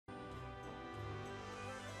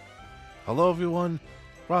Hello everyone,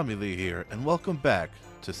 Rommie Lee here, and welcome back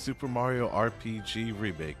to Super Mario RPG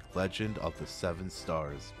Remake, Legend of the Seven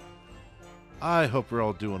Stars. I hope you're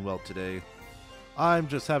all doing well today. I'm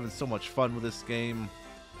just having so much fun with this game.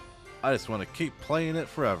 I just want to keep playing it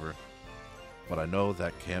forever. But I know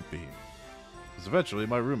that can't be. Because eventually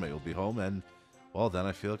my roommate will be home and, well, then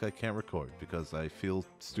I feel like I can't record because I feel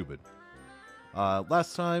stupid.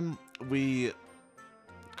 Last time we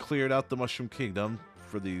cleared out the Mushroom Kingdom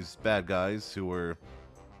for these bad guys who were,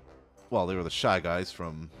 well, they were the Shy Guys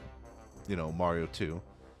from, Mario 2.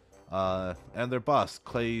 And their boss,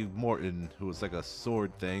 Clay Morton, who was like a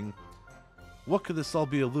sword thing. What could this all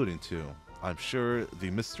be alluding to? I'm sure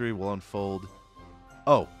the mystery will unfold.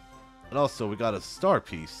 Oh, and also we got a star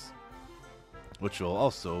piece, which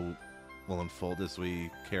will unfold as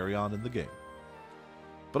we carry on in the game.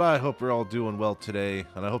 But I hope you're all doing well today,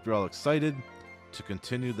 and I hope you're all excited to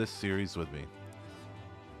continue this series with me.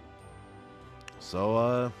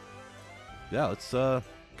 So, yeah, let's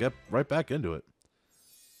get right back into it.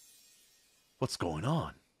 What's going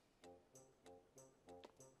on?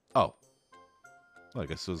 Oh, I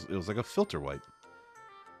guess it was like a filter wipe.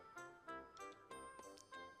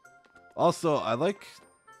 Also, I like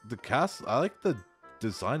the castle. I like the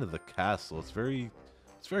design of the castle. It's very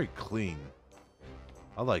clean.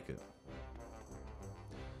 I like it.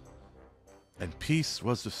 And peace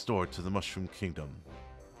was restored to the Mushroom Kingdom.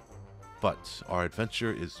 But our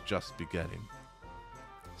adventure is just beginning.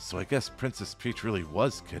 So I guess Princess Peach really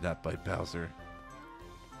was kidnapped by Bowser.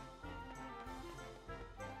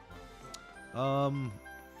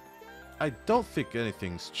 I don't think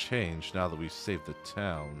anything's changed now that we've saved the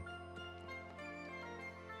town.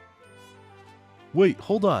 Wait,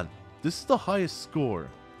 hold on. This is the highest score.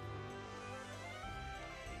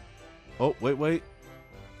 Oh, wait.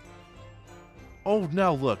 Oh,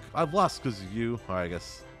 now look. I've lost because of you. Alright, I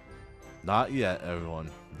guess. Not yet,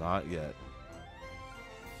 everyone. Not yet.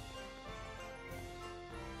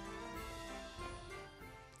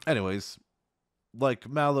 Anyways, like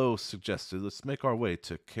Mallow suggested, let's make our way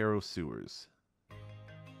to Kero Sewers.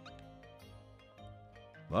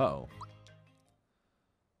 Uh-oh.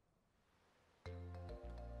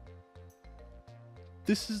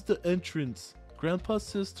 This is the entrance. Grandpa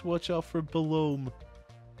says to watch out for Belome.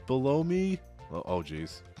 Belome? Oh,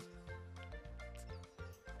 jeez.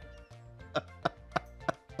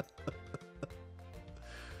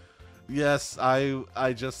 Yes,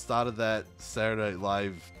 I just thought of that Saturday Night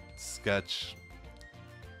Live sketch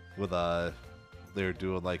with they were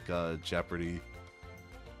doing like Jeopardy.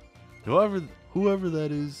 Whoever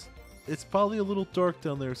that is, it's probably a little dark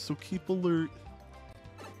down there, so keep alert.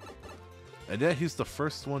 And yet he's the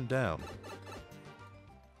first one down.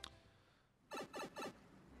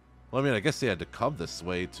 Well, I mean, I guess he had to come this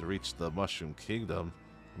way to reach the Mushroom Kingdom.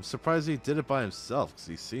 I'm surprised he did it by himself, because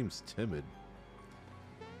he seems timid.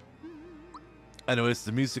 Anyways,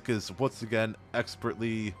 the music is once again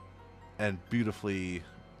expertly and beautifully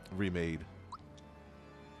remade.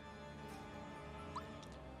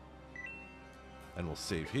 And we'll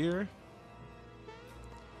save here.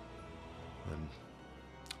 And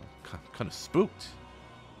I'm kind of spooked.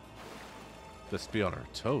 Just be on our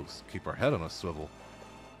toes. Keep our head on a swivel.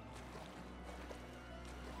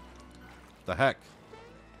 The heck?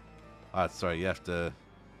 Ah, sorry, you have to...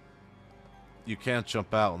 You can't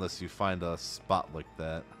jump out unless you find a spot like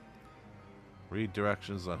that. Read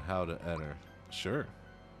directions on how to enter. Sure.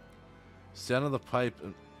 Stand on the pipe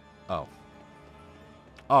and... Oh.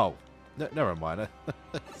 Oh. Never mind.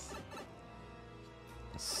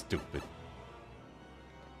 Stupid.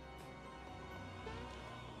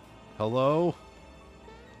 Hello?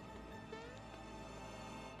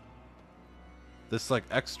 This, like,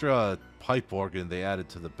 extra pipe organ they added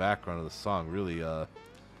to the background of the song really, it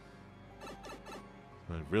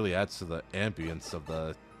really adds to the ambience of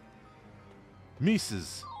the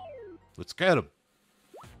Mises. Let's get him.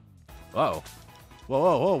 Uh-oh.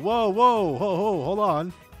 Whoa, hold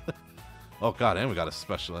on. Oh god, and we got a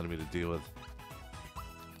special enemy to deal with.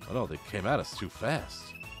 Oh no, they came at us too fast.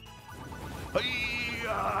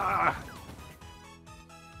 Hi-ya!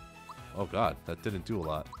 Oh god, that didn't do a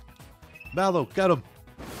lot. Mallow, get him!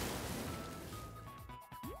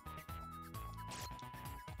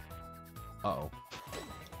 Uh-oh.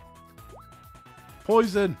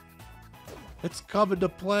 Poison! It's coming to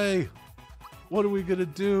play! What are we gonna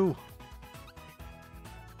do?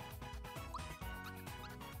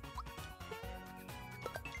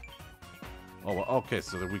 Oh, well, okay,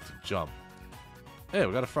 so they're weak to jump. Hey,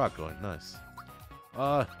 we got a frog going. Nice.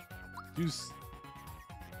 Use...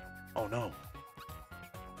 Oh, no.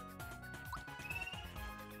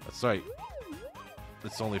 That's right.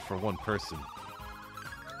 it's only for one person.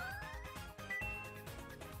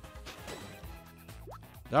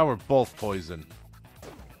 Now we're both poisoned.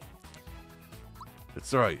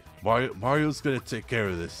 It's alright. Mario's gonna take care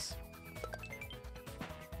of this.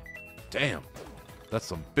 Damn. That's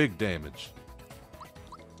some big damage.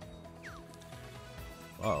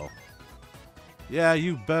 Uh-oh. Yeah,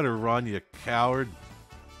 you better run, you coward.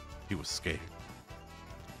 He was scared.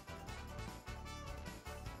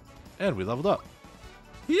 And we leveled up.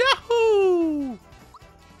 Yahoo!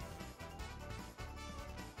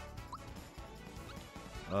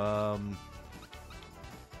 We'll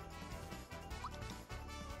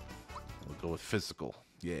go with physical.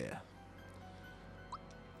 Yeah.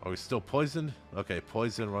 Are we still poisoned? Okay,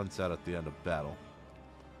 poison runs out at the end of battle.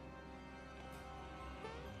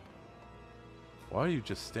 Why are you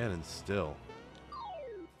just standing still?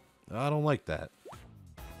 I don't like that.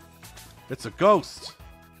 It's a ghost!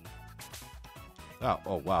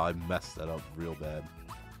 Oh wow, I messed that up real bad.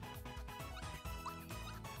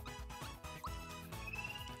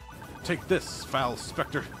 Take this, foul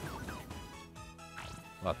specter!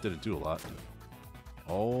 Well, that didn't do a lot.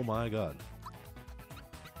 Oh my god.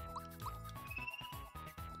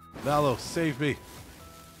 Mallow, save me!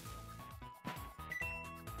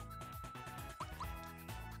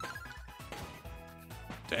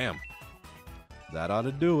 Damn. That ought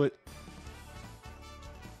to do it.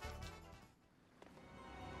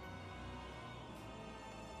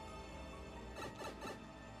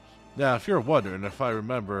 Now, if you're wondering if I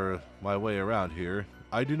remember my way around here,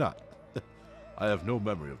 I do not. I have no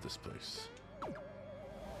memory of this place.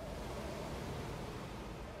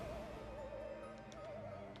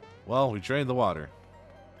 Well, we drained the water.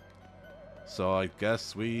 So I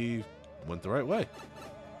guess we went the right way.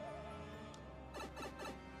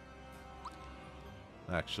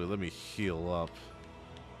 Actually, let me heal up.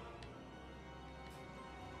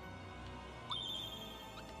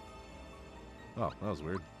 Oh, that was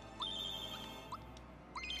weird.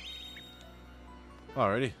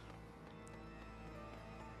 Alrighty.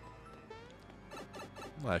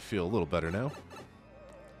 I feel a little better now.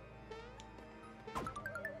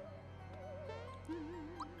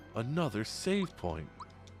 Another save point.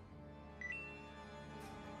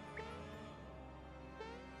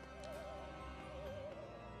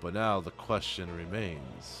 But now the question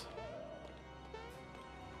remains.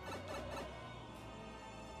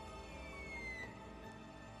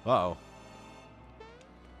 Uh-oh.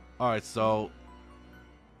 Alright, so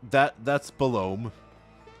that's Belome.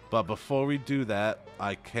 But before we do that,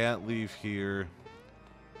 I can't leave here.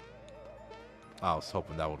 I was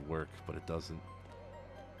hoping that would work, but it doesn't.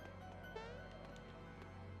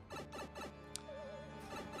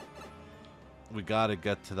 We gotta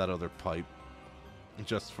get to that other pipe.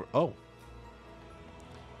 Just for... oh!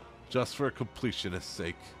 Just for completionist's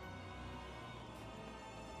sake.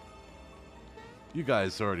 You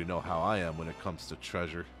guys already know how I am when it comes to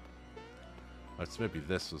treasure. Alright, so maybe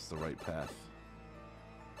this was the right path.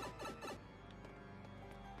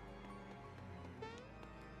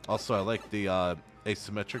 Also, I like the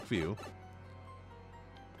asymmetric view.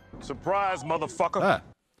 Surprise, motherfucker! Ah.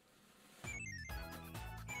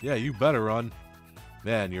 Yeah, you better run.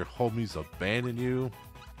 Man, your homies abandon you.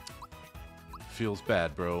 Feels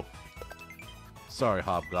bad, bro. Sorry,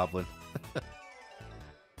 Hobgoblin.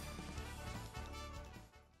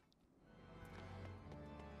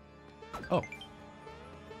 Oh.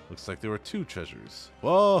 Looks like there were two treasures.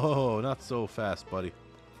 Whoa, not so fast, buddy.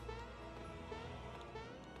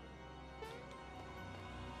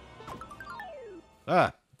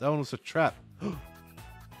 Ah, that one was a trap.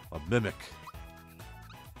 A mimic.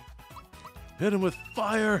 Hit him with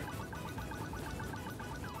fire!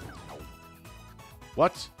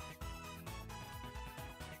 What?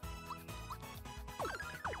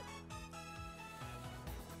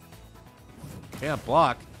 Can't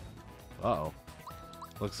block. Uh-oh.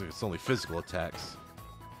 Looks like it's only physical attacks.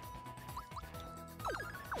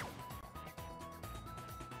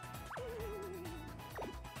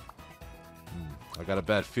 I got a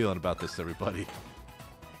bad feeling about this, everybody.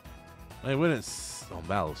 I wouldn't... oh,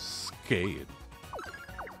 Mallow's scared.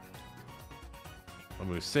 I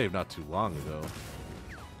mean, we saved not too long ago.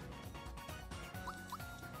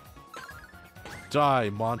 Die,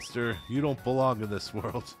 monster. You don't belong in this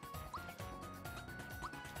world.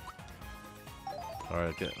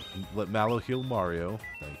 Alright, let Mallow heal Mario.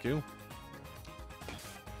 Thank you.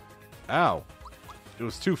 Ow! It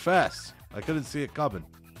was too fast. I couldn't see it coming.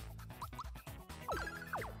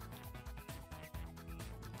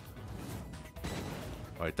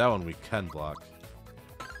 Alright, that one we can block.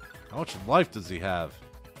 How much life does he have?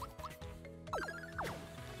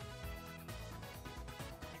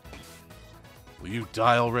 Will you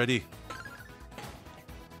die already?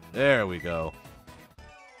 There we go.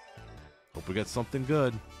 Hope we get something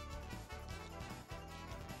good.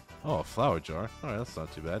 Oh, a flower jar. Alright, that's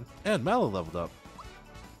not too bad. And Mallow leveled up.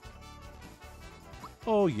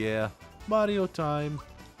 Oh yeah. Mario time.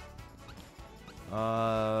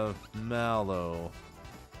 Mallow.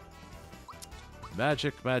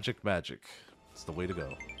 Magic, magic, magic. It's the way to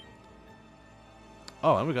go.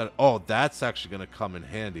 Oh, and we got... Oh, that's actually going to come in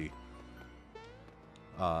handy.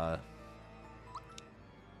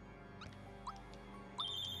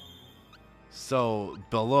 So,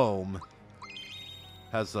 Belome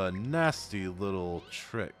has a nasty little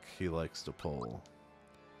trick he likes to pull.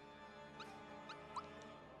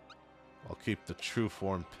 I'll keep the true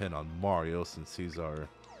form pin on Mario since he's our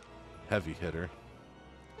heavy hitter.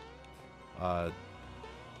 Alright,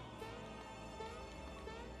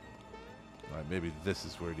 maybe this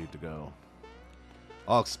is where we need to go.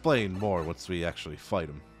 I'll explain more once we actually fight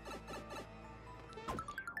him.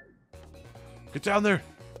 Get down there!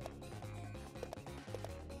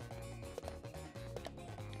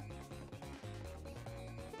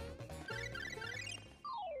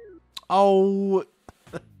 Oh!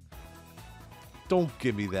 Don't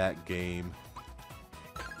give me that game.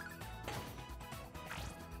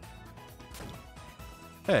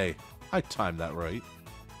 Hey, I timed that right.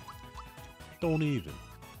 Don't even.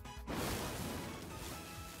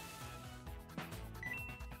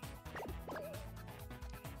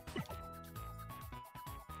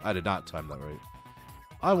 I did not time that right.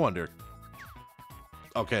 I wonder.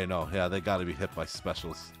 Okay, no, yeah, they gotta be hit by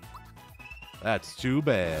specials. That's too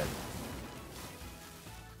bad.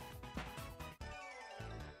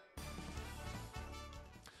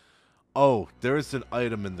 Oh, there is an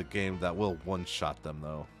item in the game that will one-shot them,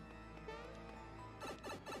 though.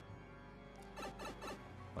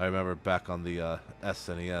 I remember back on the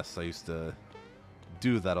SNES, I used to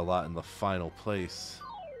do that a lot in the final place.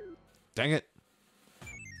 Dang it!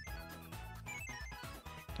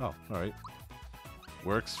 Oh, alright.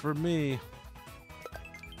 Works for me.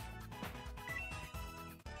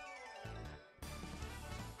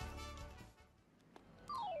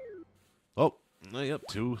 Oh, yep,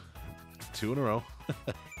 two in a row.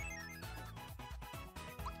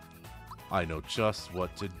 I know just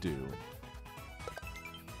what to do.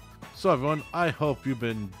 So everyone, I hope you've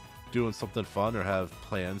been doing something fun or have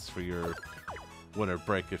plans for your winter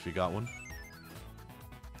break if you got one.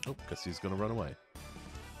 Oh, guess he's gonna run away.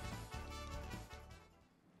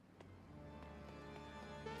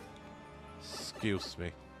 Excuse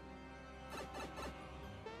me.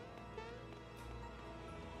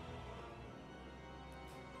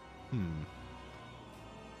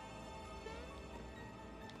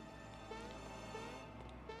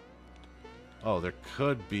 Oh, there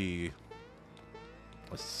could be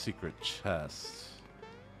a secret chest.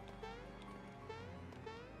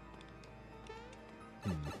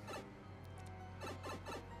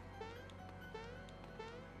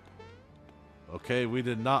 Okay, we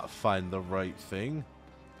did not find the right thing.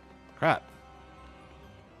 Crap.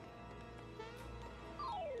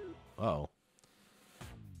 Uh-oh.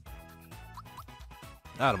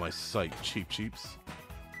 Out of my sight, cheaps.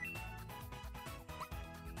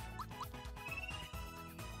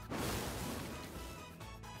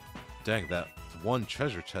 Dang, that one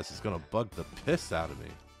treasure chest is gonna bug the piss out of me.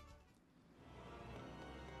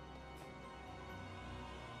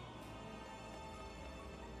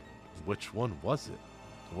 Which one was it?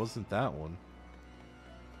 It wasn't that one.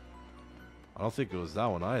 I don't think it was that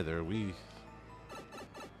one either.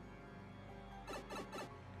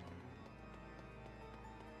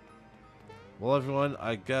 Well, everyone,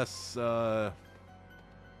 I guess,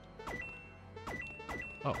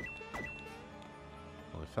 Oh. Well,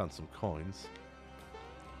 I found some coins.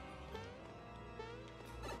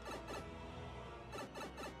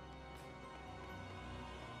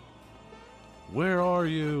 Where are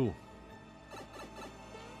you?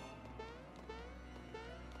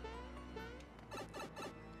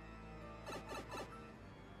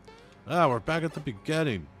 Ah, we're back at the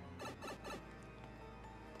beginning.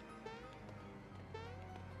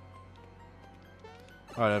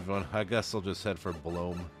 Alright, everyone. I guess I'll just head for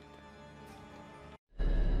Belome.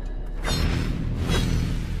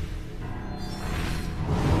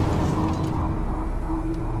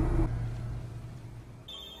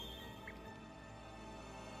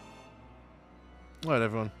 Alright,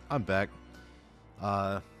 everyone. I'm back.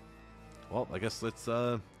 Well, I guess let's,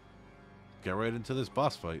 get right into this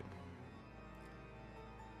boss fight.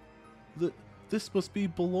 This must be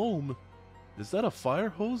Belome. Is that a fire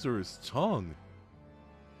hose or his tongue?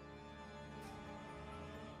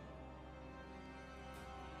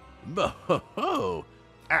 Mo-ho-ho!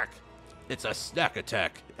 Ack! It's a snack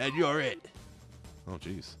attack, and you're it! Oh,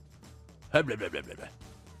 jeez. Blah, blah, blah, blah, blah.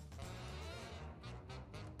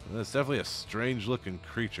 That's definitely a strange-looking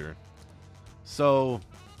creature. So,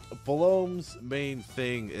 Belome's main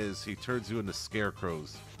thing is he turns you into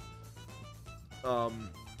scarecrows.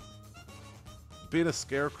 Being a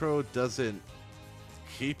scarecrow doesn't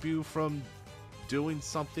keep you from doing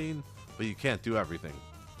something, but you can't do everything.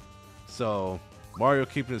 So, Mario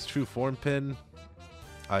keeping his true form pin,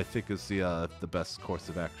 I think is the best course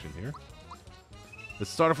of action here.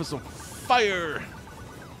 Let's start off with some fire!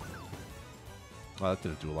 Oh, that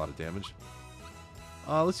didn't do a lot of damage.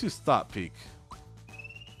 Let's use Thought Peak.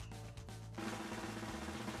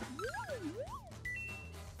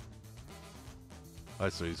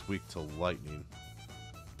 Alright, so he's weak to lightning.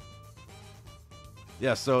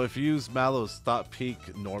 Yeah, so if you use Mallow's Thought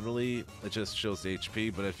Peak normally, it just shows the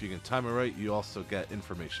HP, but if you can time it right, you also get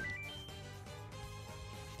information.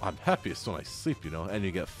 I'm happiest when I sleep, you know, and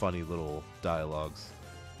you get funny little dialogues.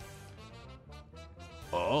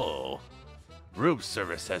 Oh, room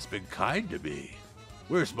service has been kind to me.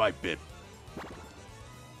 Where's my bib?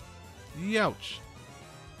 Youch.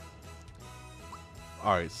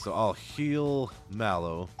 Alright, so I'll heal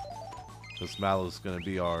Mallow, because Mallow's going to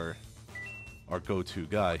be our go-to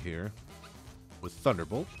guy here with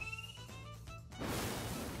Thunderbolt.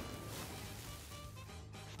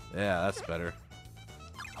 Yeah, that's better.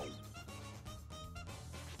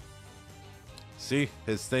 See,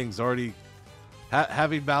 his thing's already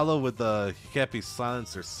having Mallow with the he can't be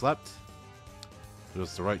silenced or slept. It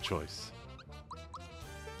was the right choice.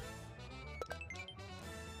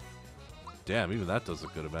 Damn, even that does a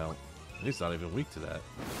good amount. He's not even weak to that.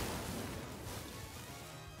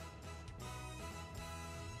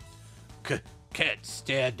 Can't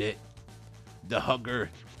stand it. The hunger.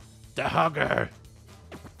 The hunger.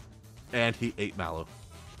 And he ate Mallow.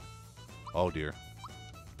 Oh dear.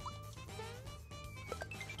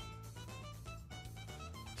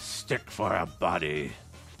 Stick for a body.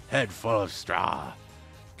 Head full of straw.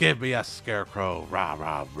 Give me a scarecrow. Rah,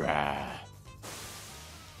 rah, rah.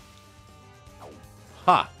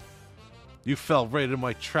 Ha! You fell right in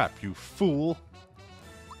my trap, you fool.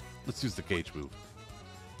 Let's use the gauge move.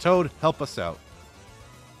 Toad, help us out.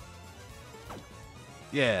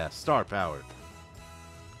 Yeah, star power.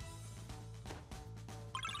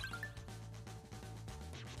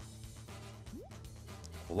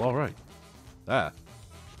 Well, alright. Ah.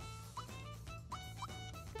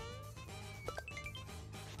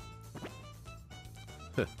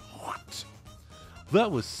 What?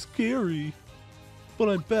 That was scary. But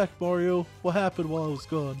I'm back, Mario. What happened while I was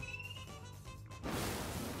gone?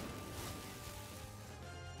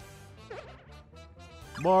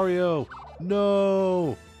 Mario!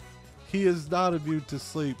 No! He is not immune to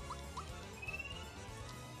sleep.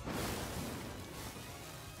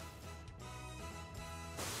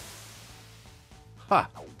 Ha!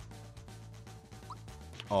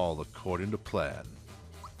 All according to plan.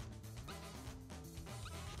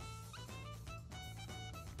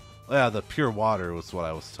 Yeah, the pure water was what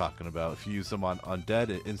I was talking about. If you use them on undead,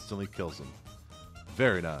 it instantly kills them.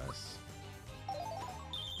 Very nice.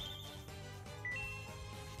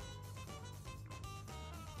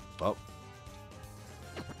 Oh.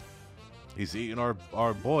 He's eating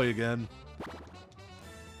our boy again.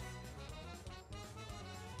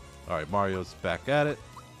 Alright, Mario's back at it.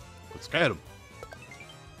 Let's get him.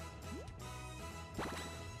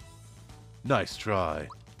 Nice try.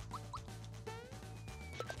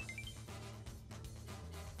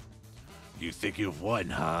 You think you've won,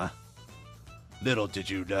 huh? Little did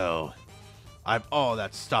you know, I'm all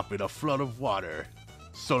that's stopping a flood of water.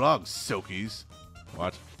 So long, Silkies.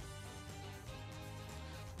 What?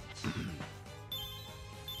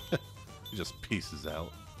 He just pieces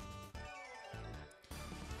out.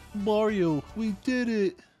 Mario, we did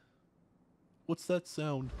it! What's that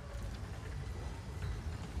sound?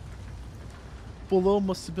 Belome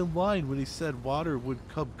must have been lying when he said water would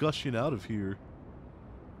come gushing out of here.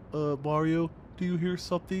 Mario, do you hear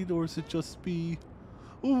something, or is it just me?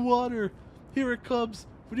 Oh, water! Here it comes!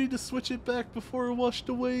 We need to switch it back before it washed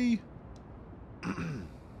away!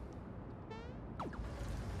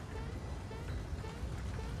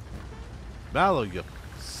 Mallow, you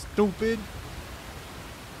stupid!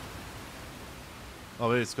 Oh,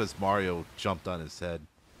 maybe it's because Mario jumped on his head.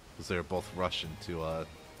 Because they were both rushing to,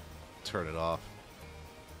 turn it off.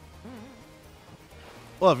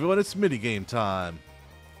 Well, everyone, it's minigame time!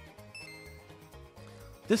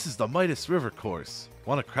 This is the Midas River course.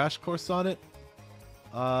 Want a crash course on it?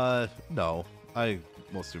 No. I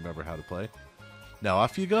mostly remember how to play. Now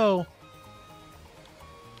off you go!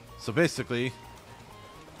 So basically,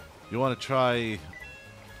 you want to try...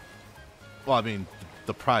 Well, I mean,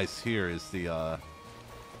 the prize here is the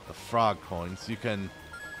frog coins. You can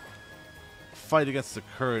fight against the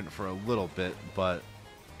current for a little bit, but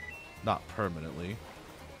not permanently.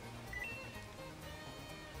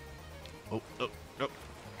 Oh, oh, oh.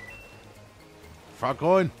 Frog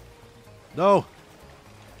coin! No!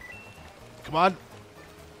 Come on!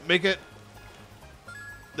 Make it!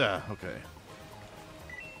 Ah, okay.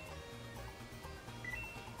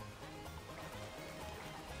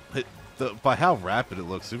 By how rapid it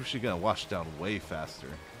looks, we're actually gonna wash down way faster.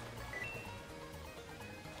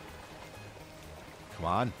 Come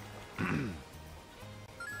on.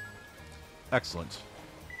 Excellent.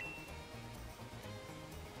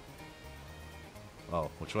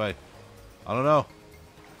 Oh, which way? I don't know.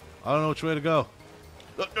 I don't know which way to go.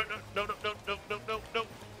 No, no, no, no, no, no, no, no, no.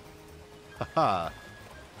 Haha.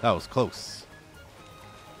 That was close.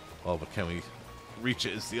 Oh, but can we reach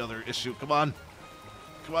it is the other issue. Come on.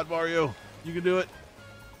 Come on, Mario. You can do it.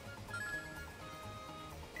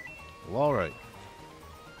 Well, alright.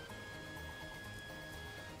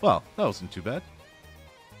 Well, that wasn't too bad.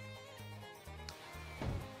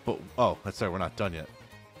 But, oh, that's right, we're not done yet.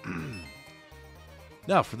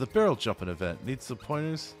 Now, for the barrel jumping event. Need some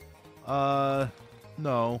pointers?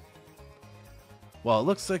 No. Well, it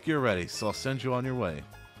looks like you're ready, so I'll send you on your way.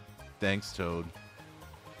 Thanks, Toad.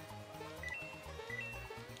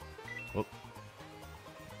 Oh.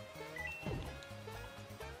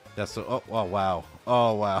 Yeah, so, oh wow.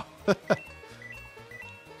 Oh, wow.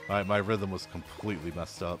 Alright, my rhythm was completely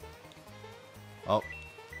messed up. Oh.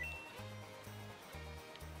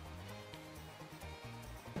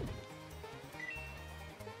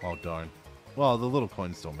 Oh, darn. Well, the little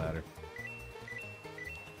coins don't matter.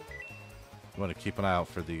 You want to keep an eye out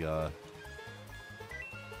for the,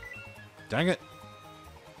 Dang it!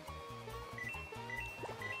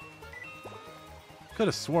 Could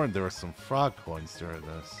have sworn there were some frog coins during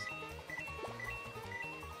this.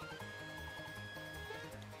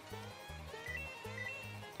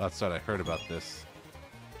 That's right, I heard about this.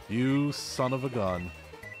 You son of a gun.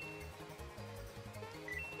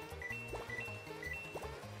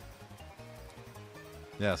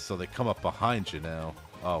 Yeah, so they come up behind you now.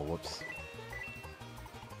 Oh, whoops.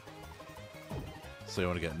 So you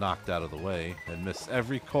want to get knocked out of the way and miss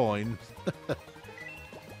every coin.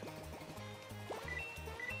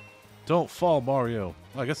 Don't fall, Mario.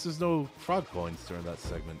 I guess there's no frog coins during that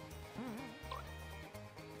segment.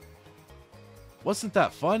 Wasn't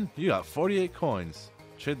that fun? You got 48 coins.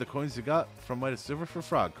 Trade the coins you got from Midas River for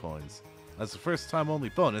frog coins. As a first time only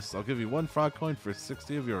bonus, I'll give you 1 frog coin for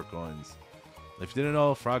 60 of your coins. If you didn't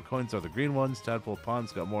know, frog coins are the green ones. Tadpole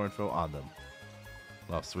Pond's got more info on them.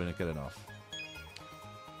 Well, so we didn't get enough.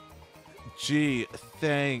 Gee,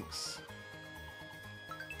 thanks.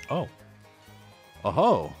 Oh.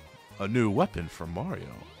 Oh-ho! A new weapon for Mario.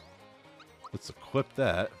 Let's equip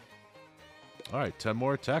that. Alright, 10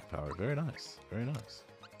 more attack power. Very nice. Very nice.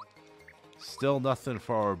 Still nothing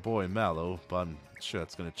for our boy Mallow, but I'm sure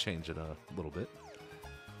that's going to change it a little bit.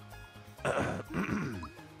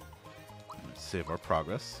 Save our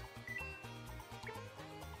progress.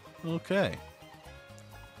 Okay.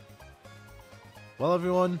 Well,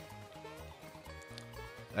 everyone.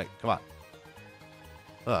 Hey, come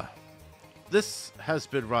on. This has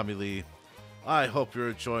been Rommie Lee. I hope you're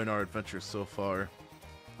enjoying our adventure so far.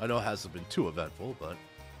 I know it hasn't been too eventful, but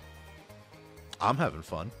I'm having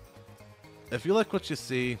fun. If you like what you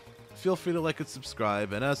see, feel free to like and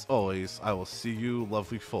subscribe, and as always, I will see you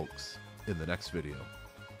lovely folks in the next video.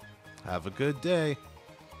 Have a good day.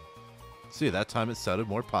 See, that time it sounded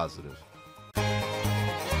more positive.